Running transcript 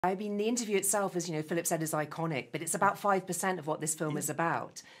I mean, the interview itself, as you know, Philip said, is iconic, but it's about 5% of what this film is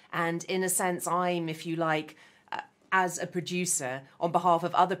about. And in a sense, I'm, if you like, as a producer, on behalf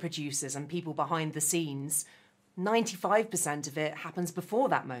of other producers and people behind the scenes, 95% of it happens before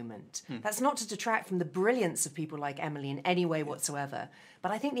that moment. That's not to detract from the brilliance of people like Emily in any way whatsoever.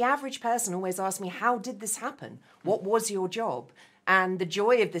 But I think the average person always asks me, how did this happen? What was your job? And the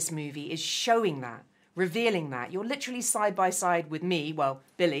joy of this movie is showing that, revealing that. You're literally side by side with me. Well,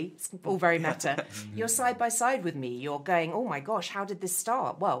 Billy, it's all very meta. You're side by side with me. You're going, oh my gosh, how did this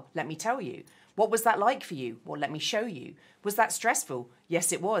start? Well, let me tell you. What was that like for you? Well, let me show you. Was that stressful?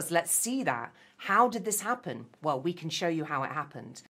 Yes, it was. Let's see that. How did this happen? Well, we can show you how it happened.